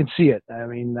 They can see it. I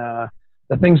mean,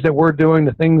 the things that we're doing,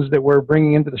 the things that we're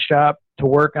bringing into the shop to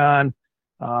work on,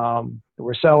 that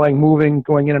we're selling, moving,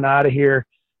 going in and out of here,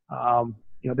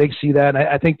 they see that. And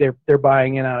I think they're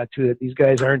buying in on it too, that these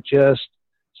guys aren't just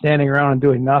standing around and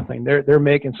doing nothing. They're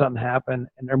making something happen,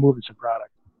 and they're moving some product.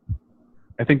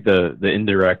 I think the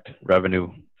indirect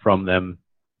revenue from them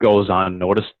goes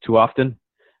unnoticed too often.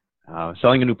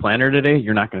 Selling a new planter today,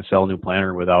 you're not going to sell a new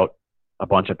planter without a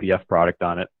bunch of PF product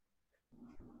on it.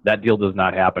 That deal does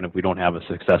not happen if we don't have a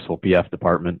successful PF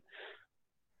department.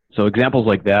 So examples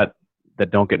like that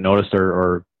don't get noticed,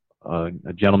 or a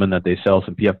gentleman that they sell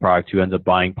some PF product who ends up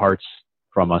buying parts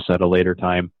from us at a later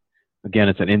time. Again,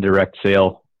 it's an indirect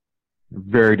sale,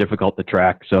 very difficult to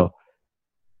track. So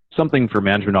something for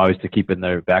management always to keep in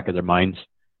the back of their minds.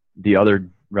 The other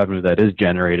revenue that is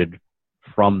generated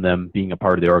from them being a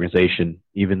part of the organization,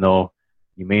 even though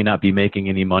you may not be making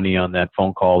any money on that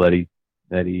phone call that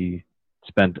he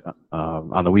spent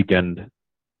on the weekend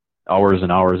hours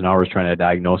and hours and hours trying to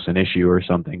diagnose an issue or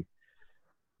something,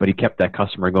 but he kept that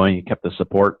customer going. He kept the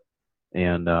support,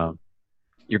 and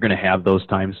you're going to have those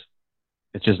times.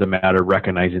 It's just a matter of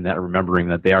recognizing that and remembering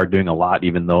that they are doing a lot,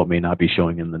 even though it may not be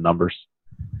showing in the numbers.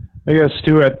 I guess,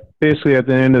 too, basically at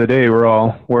the end of the day, we're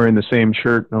all wearing the same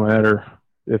shirt, no matter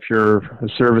if you're a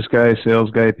service guy, sales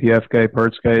guy, PF guy,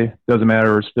 parts guy. Doesn't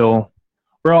matter.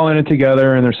 We're all in it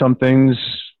together, and there's some things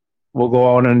we'll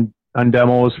go out on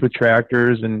demos with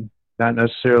tractors and not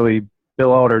necessarily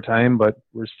bill out our time, but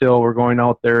we're going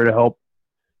out there to help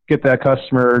get that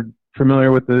customer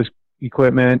familiar with the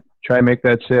equipment, try and make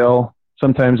that sale.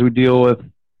 Sometimes we deal with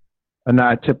a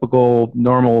not typical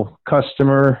normal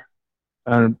customer.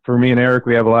 For me and Eric,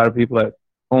 we have a lot of people that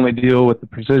only deal with the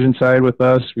precision side with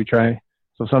us.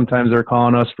 So sometimes they're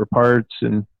calling us for parts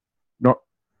and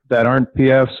that aren't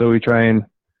PF, so we try and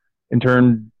in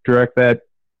turn direct that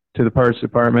to the parts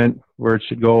department where it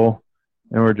should go,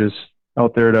 and we're just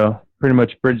out there to pretty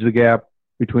much bridge the gap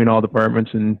between all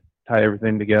departments and tie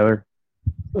everything together.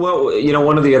 Well,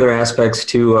 one of the other aspects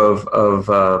too of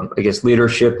I guess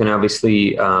leadership and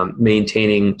obviously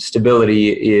maintaining stability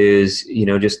is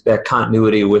just that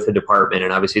continuity with the department,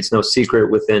 and obviously it's no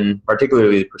secret within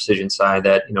particularly the precision side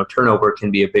that turnover can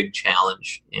be a big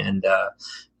challenge, and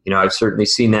I've certainly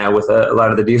seen that with a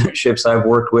lot of the dealerships I've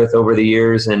worked with over the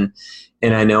years, and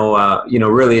and I know,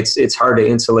 really it's hard to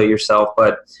insulate yourself,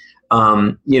 but,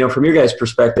 from your guys'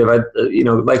 perspective, I'd,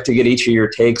 like to get each of your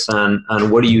takes on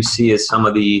what do you see as some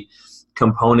of the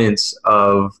components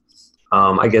of,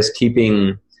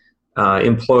 keeping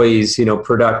employees,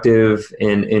 productive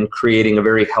and creating a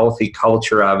very healthy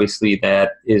culture, obviously,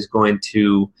 that is going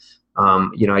to,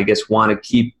 want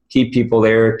to keep people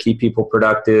there, keep people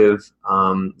productive,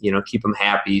 keep them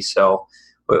happy. So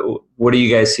what do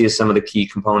you guys see as some of the key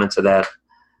components of that?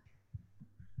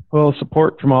 Well,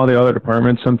 support from all the other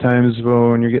departments. Sometimes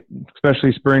when you get,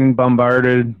 especially spring,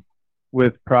 bombarded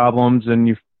with problems and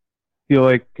you feel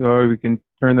like, we can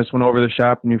turn this one over the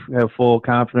shop, and you have full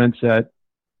confidence that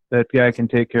that guy can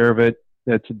take care of it.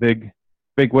 That's a big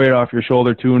weight off your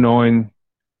shoulder too, knowing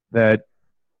that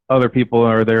other people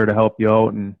are there to help you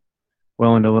out and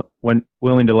willing to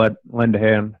lend a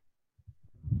hand.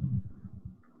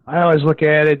 I always look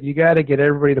at it, you got to get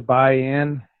everybody to buy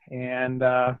in. And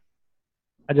I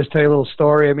just tell you a little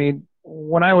story. I mean,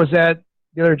 when I was at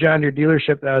the other John Deere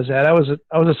dealership that I was at, I was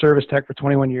a service tech for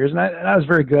 21 years, and I was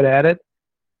very good at it.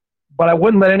 But I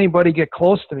wouldn't let anybody get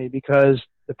close to me because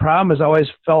the problem is I always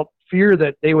felt fear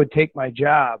that they would take my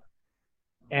job.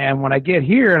 And when I get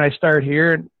here and I start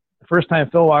here, the first time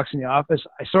Phil walks in the office,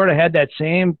 I sort of had that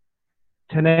same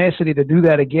tenacity to do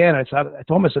that again. I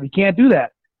told myself, you can't do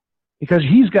that because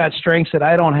he's got strengths that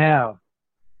I don't have.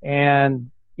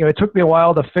 And, it took me a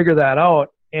while to figure that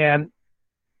out. And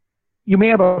you may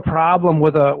have a problem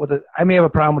I may have a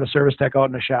problem with a service tech out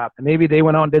in the shop. And maybe they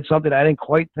went out and did something I didn't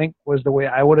quite think was the way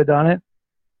I would have done it.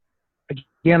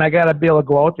 Again, I got to be able to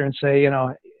go out there and say,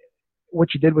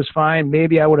 what you did was fine.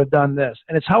 Maybe I would have done this.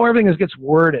 And it's how everything gets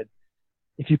worded.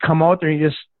 If you come out there and you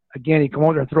come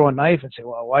out there and throw a knife and say,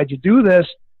 well, why'd you do this?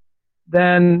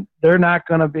 Then they're not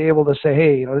going to be able to say,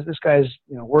 hey, this guy's,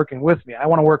 working with me. I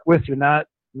want to work with you, not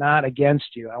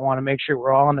against you. I want to make sure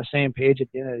we're all on the same page at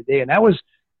the end of the day. And that was,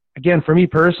 again, for me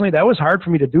personally, that was hard for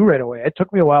me to do right away. It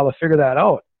took me a while to figure that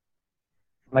out.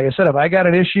 Like I said, if I got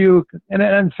an issue,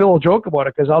 and Phil will joke about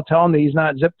it because I'll tell him that he's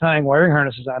not zip tying wiring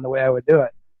harnesses on the way I would do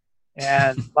it.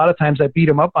 And a lot of times I beat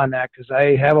him up on that because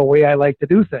I have a way I like to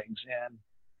do things.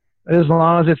 And as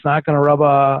long as it's not going to rub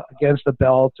against the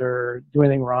belt or do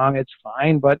anything wrong, it's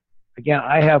fine. But again,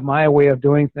 I have my way of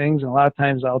doing things, and a lot of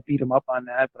times I'll beat him up on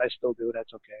that, but I still do it.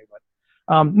 That's okay. But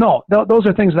no, those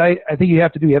are things that I think you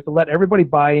have to do. You have to let everybody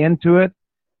buy into it.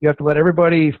 You have to let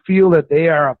everybody feel that they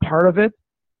are a part of it.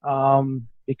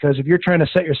 Because if you're trying to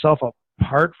set yourself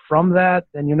apart from that,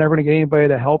 then you're never going to get anybody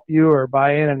to help you or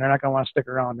buy in, and they're not going to want to stick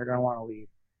around. They're going to want to leave.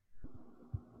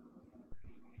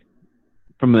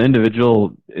 From an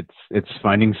individual, it's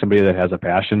finding somebody that has a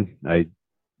passion.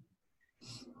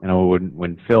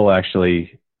 When Phil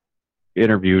actually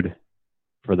interviewed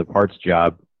for the parts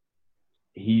job,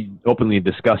 he openly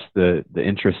discussed the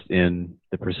interest in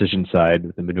the precision side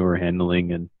with the manure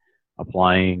handling and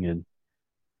applying, and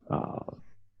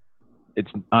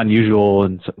it's unusual,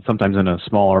 and sometimes in a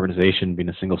small organization, being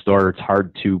a single store, it's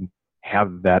hard to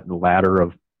have that ladder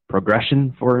of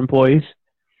progression for employees.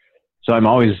 So I'm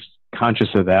always conscious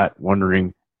of that,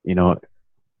 wondering,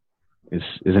 is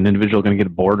an individual going to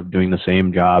get bored of doing the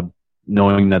same job,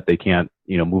 knowing that they can't,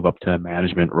 move up to a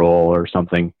management role or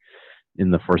something in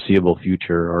the foreseeable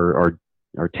future,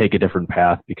 or take a different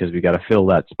path because we got to fill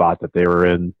that spot that they were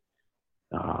in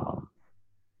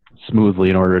smoothly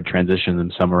in order to transition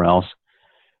them somewhere else.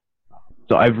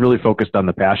 So I've really focused on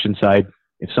the passion side.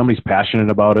 If somebody's passionate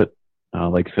about it,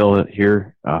 like Phil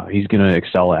here, he's going to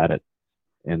excel at it.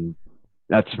 And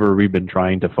that's where we've been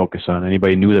trying to focus on.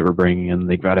 Anybody new that we're bringing in,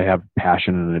 they've got to have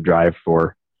passion and a drive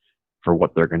for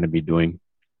what they're going to be doing.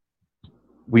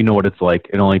 We know what it's like.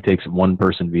 It only takes one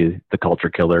person to be the culture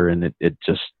killer, and it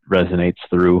just resonates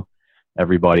through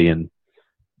everybody. And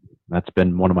that's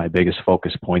been one of my biggest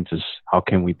focus points is how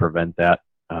can we prevent that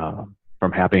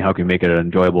from happening? How can we make it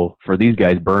enjoyable for these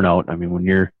guys? Burnout. I mean, when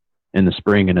you're in the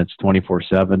spring and it's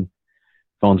 24/7,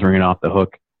 phone's ringing off the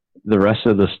hook, the rest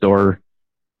of the store,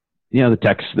 the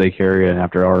techs, they carry an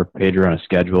after-hour pager on a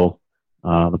schedule.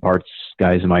 The parts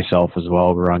guys and myself as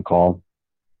well, we're on call,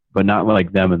 but not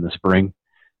like them in the spring.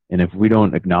 And if we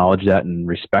don't acknowledge that and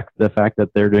respect the fact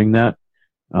that they're doing that,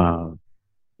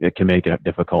 it can make it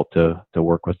difficult to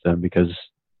work with them because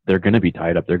they're going to be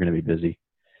tied up. They're going to be busy.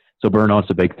 So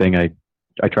burnout's a big thing.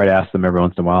 I try to ask them every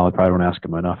once in a while. I probably don't ask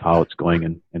them enough how it's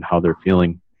going and how they're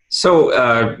feeling. So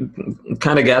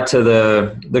kind of got to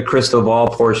the crystal ball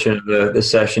portion of the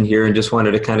session here, and just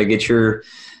wanted to kind of get your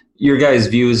guys'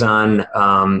 views on,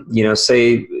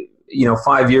 say,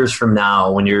 5 years from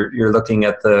now when you're looking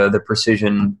at the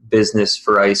precision business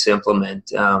for ICE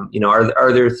Implement,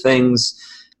 are there things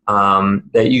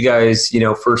that you guys,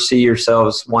 foresee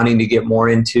yourselves wanting to get more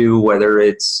into, whether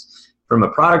it's from a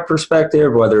product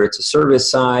perspective, whether it's a service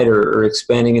side or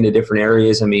expanding into different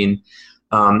areas? I mean,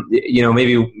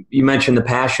 maybe you mentioned the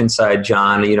passion side,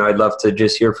 John. I'd love to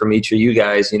just hear from each of you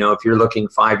guys, if you're looking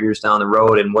 5 years down the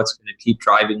road and what's going to keep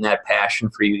driving that passion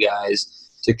for you guys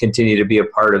to continue to be a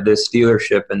part of this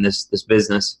dealership and this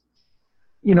business.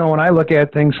 When I look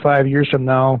at things 5 years from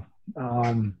now,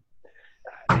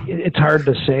 it's hard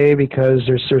to say because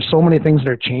there's so many things that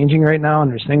are changing right now,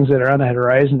 and there's things that are on the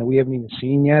horizon that we haven't even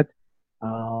seen yet.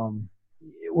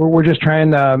 We're just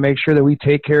trying to make sure that we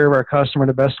take care of our customer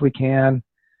the best we can.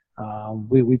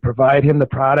 We provide him the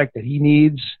product that he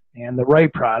needs and the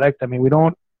right product. I mean, we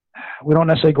don't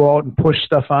necessarily go out and push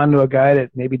stuff onto a guy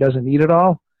that maybe doesn't need it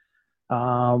all.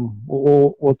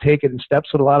 We'll take it in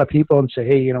steps with a lot of people and say,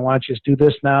 hey, why don't you just do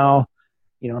this now?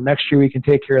 Next year we can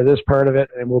take care of this part of it,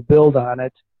 and we'll build on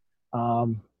it.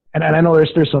 And I know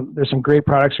there's some great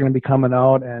products are going to be coming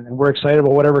out, and we're excited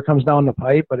about whatever comes down the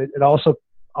pipe. But it also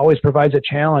always provides a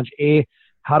challenge.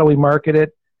 How do we market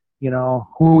it? Who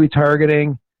are we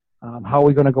targeting? How are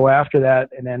we going to go after that,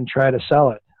 and then try to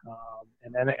sell it?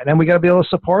 And then we got to be able to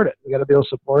support it. We got to be able to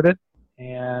support it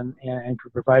and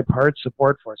provide parts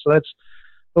support for it. So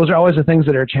those are always the things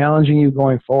that are challenging you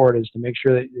going forward, is to make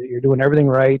sure that you're doing everything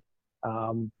right,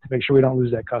 to make sure we don't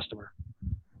lose that customer.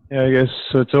 Yeah, I guess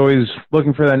so. It's always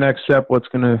looking for that next step. What's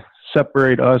going to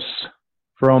separate us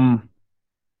from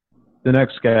the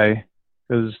next guy?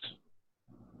 Because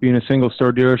being a single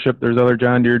store dealership, there's other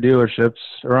John Deere dealerships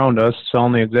around us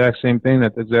selling the exact same thing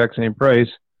at the exact same price.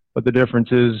 But the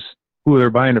difference is who they're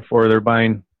buying it for. They're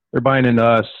buying into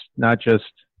us, not just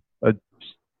a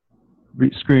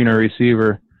screen or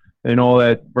receiver. They know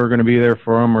that we're going to be there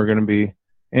for them. We're going to be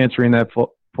answering that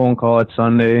phone call at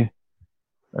Sunday,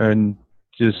 and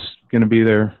just going to be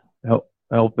there,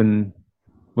 helping,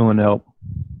 willing to help.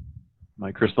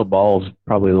 My crystal ball is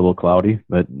probably a little cloudy,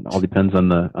 but it all depends on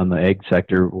the ag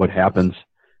sector. What happens?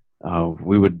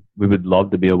 We would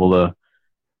love to be able to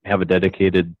have a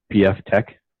dedicated PF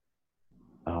tech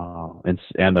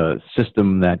and a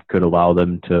system that could allow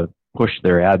them to push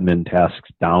their admin tasks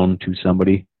down to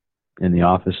somebody in the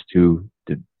office to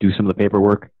do some of the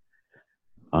paperwork,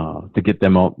 to get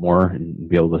them out more and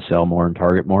be able to sell more and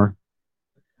target more.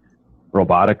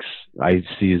 Robotics, I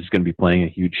see, is going to be playing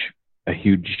a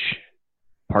huge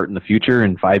part in the future.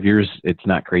 In 5 years, it's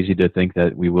not crazy to think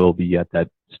that we will be at that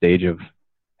stage of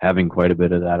having quite a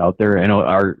bit of that out there. I know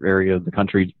our area of the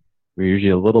country, we're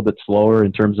usually a little bit slower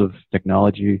in terms of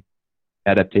technology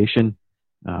adaptation,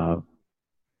 but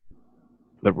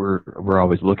we're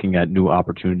always looking at new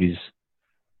opportunities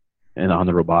and on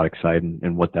the robotic side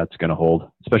and what that's going to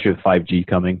hold, especially with 5G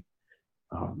coming.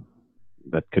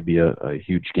 That could be a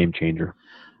huge game changer.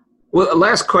 Well,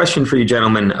 last question for you,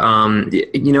 gentlemen.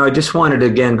 I just wanted to,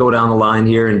 again, go down the line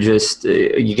here and just,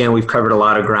 again, we've covered a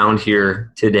lot of ground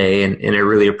here today, and I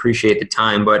really appreciate the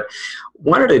time, but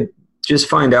wanted to just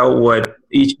find out what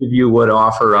each of you would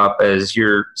offer up as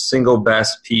your single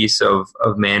best piece of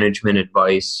management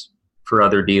advice for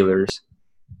other dealers.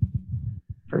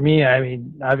 For me, I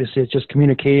mean, obviously it's just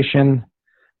communication,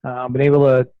 being able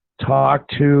to talk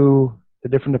to the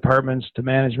different departments, to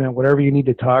management, whatever you need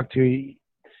to talk to.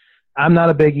 I'm not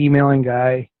a big emailing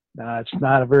guy. It's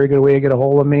not a very good way to get a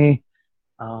hold of me.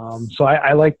 So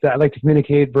I like to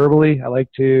communicate verbally. I like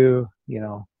to,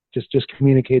 just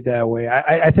communicate that way.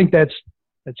 I think that's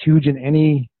huge in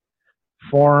any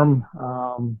form.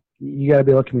 You got to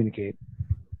be able to communicate.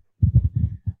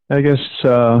 I guess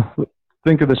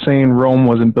think of the saying, Rome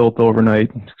wasn't built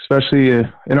overnight. Especially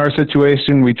in our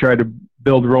situation, we tried to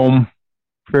build Rome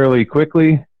fairly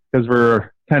quickly because we're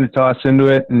kind of tossed into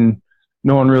it and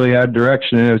no one really had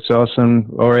direction. It's awesome.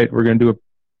 All right, we're going to do a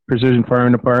precision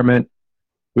farming department.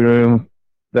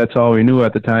 That's all we knew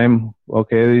at the time.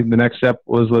 Okay, the next step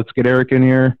was, let's get Eric in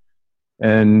here,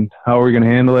 and how are we going to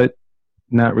handle it?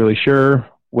 Not really sure.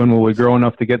 When will we grow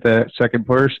enough to get that second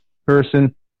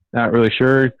person? Not really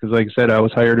sure, because like I said, I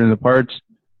was hired in the parts,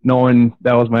 knowing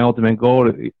that was my ultimate goal,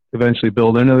 to eventually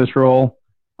build into this role.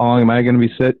 How long am I going to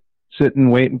be sitting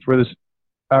waiting for this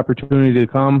opportunity to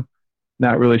come?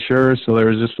 Not really sure. So there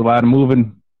was just a lot of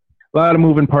moving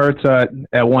parts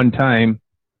at one time.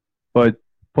 But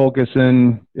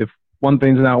focusing, if one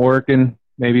thing's not working,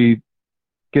 maybe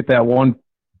get that one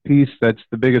piece that's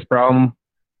the biggest problem,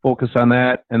 focus on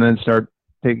that, and then start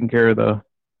taking care of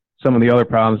some of the other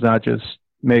problems, not just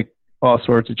make all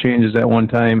sorts of changes at one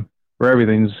time where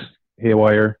everything's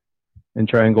haywire, and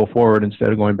try and go forward instead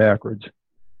of going backwards.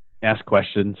 Ask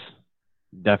questions.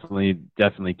 Definitely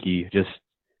key. Just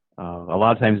a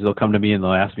lot of times they'll come to me and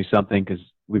they'll ask me something because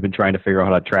we've been trying to figure out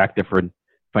how to track different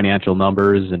financial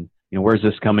numbers and, where's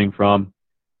this coming from?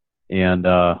 And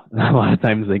a lot of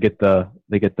times they get the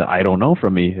I don't know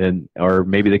from me, or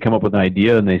maybe they come up with an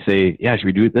idea and they say, yeah, should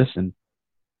we do this? And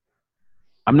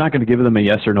I'm not going to give them a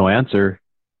yes or no answer.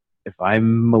 If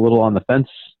I'm a little on the fence,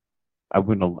 I'm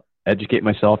going to educate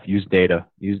myself, use data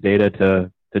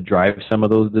to drive some of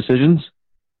those decisions,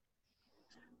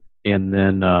 and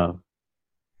then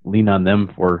lean on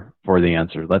them for the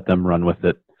answer. Let them run with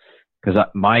it, because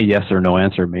my yes or no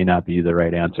answer may not be the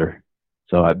right answer.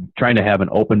 So I'm trying to have an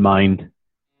open mind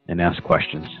and ask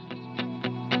questions.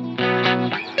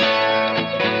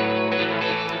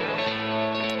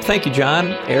 Thank you, John,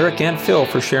 Eric, and Phil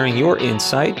for sharing your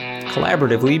insight,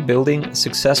 collaboratively building a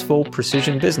successful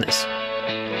precision business.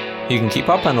 You can keep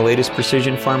up on the latest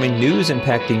precision farming news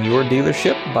impacting your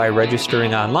dealership by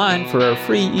registering online for our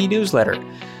free e-newsletter.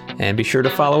 And be sure to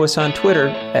follow us on Twitter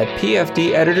at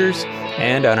PFD Editors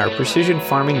and on our Precision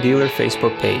Farming Dealer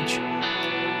Facebook page.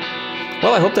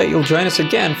 Well, I hope that you'll join us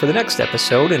again for the next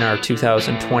episode in our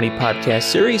 2020 podcast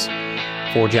series.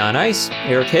 For John Ice,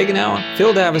 Eric Hagenau,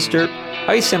 Phil Davister,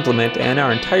 Ice Implement, and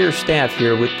our entire staff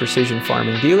here with Precision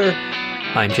Farming Dealer,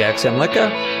 I'm Jack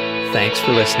Zemlicka. Thanks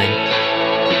for listening.